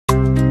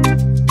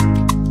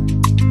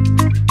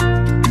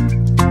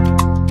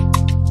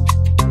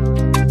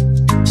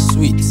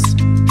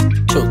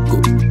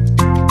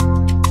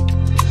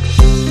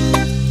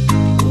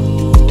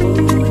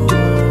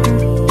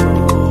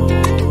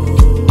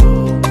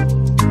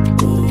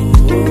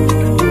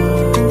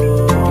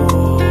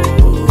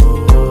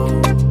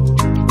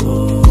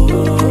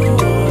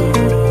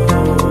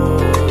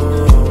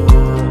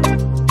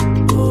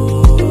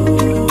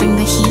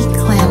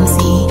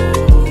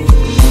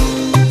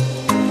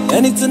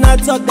Anything I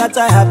talk that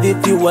I have,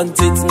 if you want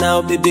it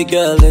now, baby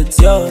girl, it's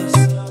yours.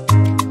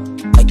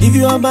 I give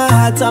you all my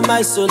heart and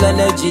my soul,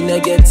 energy,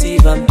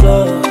 negative and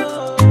plus.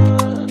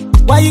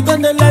 Why you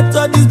gonna let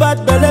all these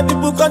bad belle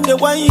people come they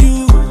want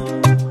you?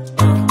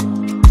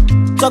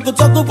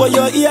 Talk for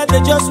your ear, they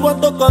just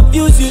want to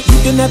confuse you.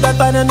 You can never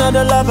find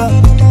another lover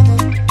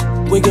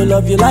we gon'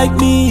 love you like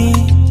me.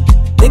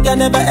 They can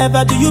never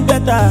ever do you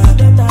better.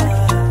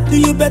 Do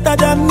you better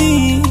than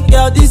me?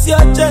 Girl, this your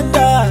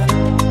gender.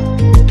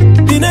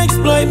 Didn't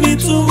exploit me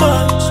too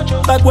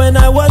much back when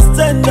I was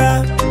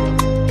tender.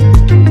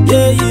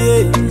 Yeah.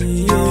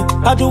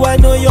 How do I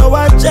know your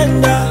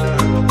agenda?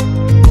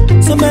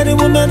 So many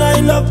women I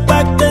love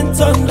back then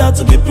turned out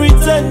to be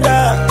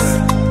pretenders.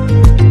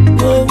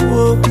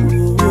 Oh.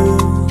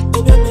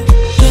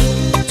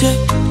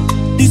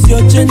 This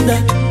your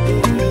gender.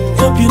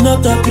 Hope you're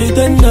not a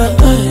pretender.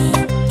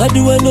 How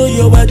do I know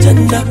your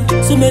agenda?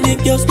 So many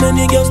girls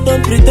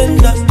don't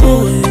pretenders.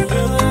 Oh,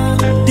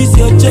 this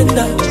your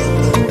gender.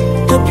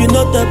 Hope you're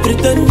not a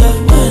pretender.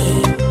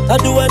 How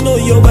do I know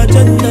your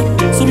agenda?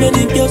 So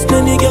many girls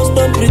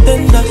don't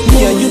pretenders.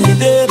 Me and you be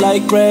there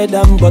like bread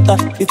and butter.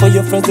 Before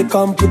your friends they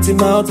come put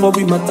him out, what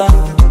we matter.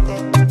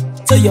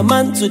 Tell your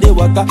man to the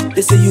waka.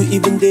 They say you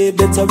even they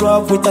better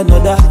off with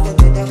another.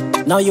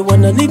 Now you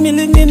wanna leave me,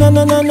 na.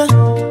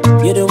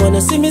 You don't wanna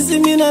see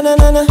me,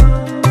 na.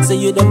 Say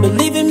you don't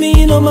believe in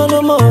me, no more.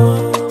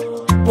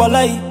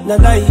 Walai, na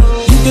lie.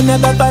 You can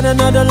never find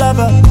another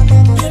lover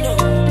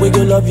we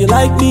gon' love you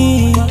like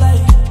me.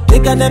 They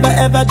can never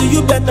ever do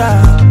you better.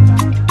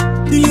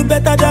 Do you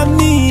better than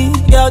me?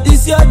 Girl,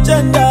 this your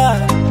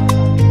gender.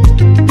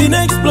 Didn't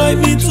exploit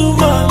me too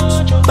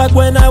much back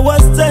when I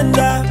was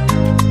tender.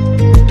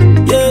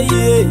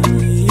 Yeah.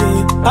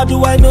 How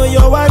do I know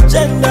your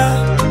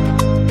agenda?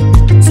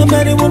 So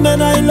many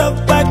women I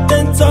love back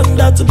then turned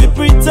out to be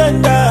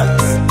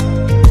pretenders.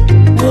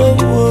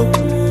 Oh.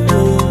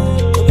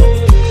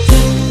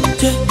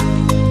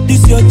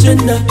 This your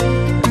gender.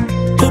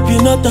 Hope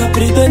you're not a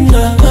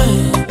pretender.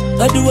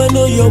 How do I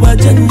know your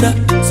agenda?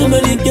 So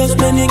many girls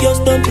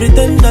don't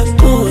pretenders.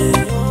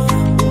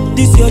 Oh,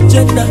 this your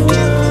gender.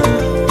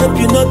 Hope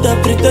you're not a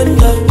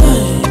pretender.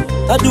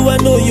 How do I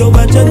know your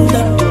agenda?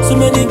 So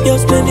many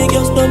girls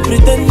don't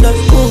pretenders.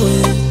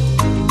 Oh,